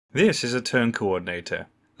This is a turn coordinator.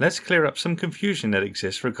 Let's clear up some confusion that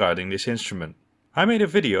exists regarding this instrument. I made a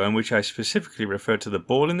video in which I specifically referred to the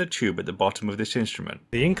ball in the tube at the bottom of this instrument.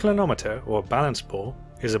 The inclinometer, or balance ball,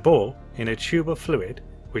 is a ball in a tube of fluid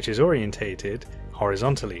which is orientated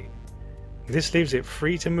horizontally. This leaves it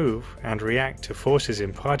free to move and react to forces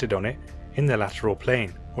imparted on it in the lateral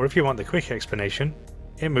plane, or if you want the quick explanation,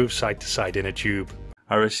 it moves side to side in a tube.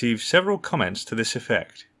 I received several comments to this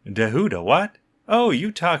effect. Dahuda, what? Oh,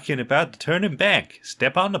 you talking about the turning bank.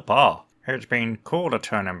 Step on the ball. It's been called a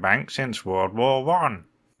turning bank since World War I.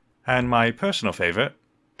 And my personal favourite,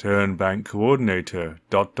 turn bank coordinator, ...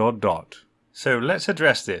 So let's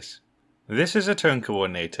address this. This is a turn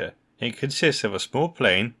coordinator. It consists of a small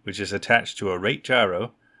plane which is attached to a rate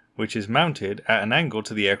gyro, which is mounted at an angle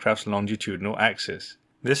to the aircraft's longitudinal axis.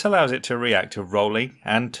 This allows it to react to rolling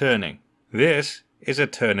and turning. This is a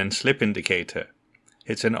turn and slip indicator.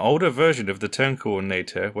 It's an older version of the turn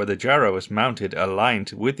coordinator where the gyro is mounted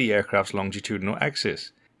aligned with the aircraft's longitudinal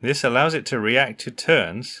axis. This allows it to react to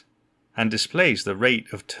turns and displays the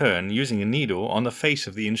rate of turn using a needle on the face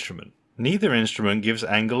of the instrument. Neither instrument gives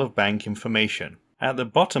angle of bank information. At the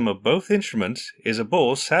bottom of both instruments is a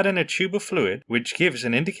ball sat in a tube of fluid which gives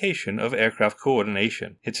an indication of aircraft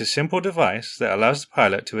coordination. It's a simple device that allows the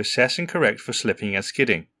pilot to assess and correct for slipping and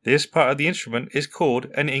skidding. This part of the instrument is called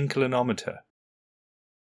an inclinometer.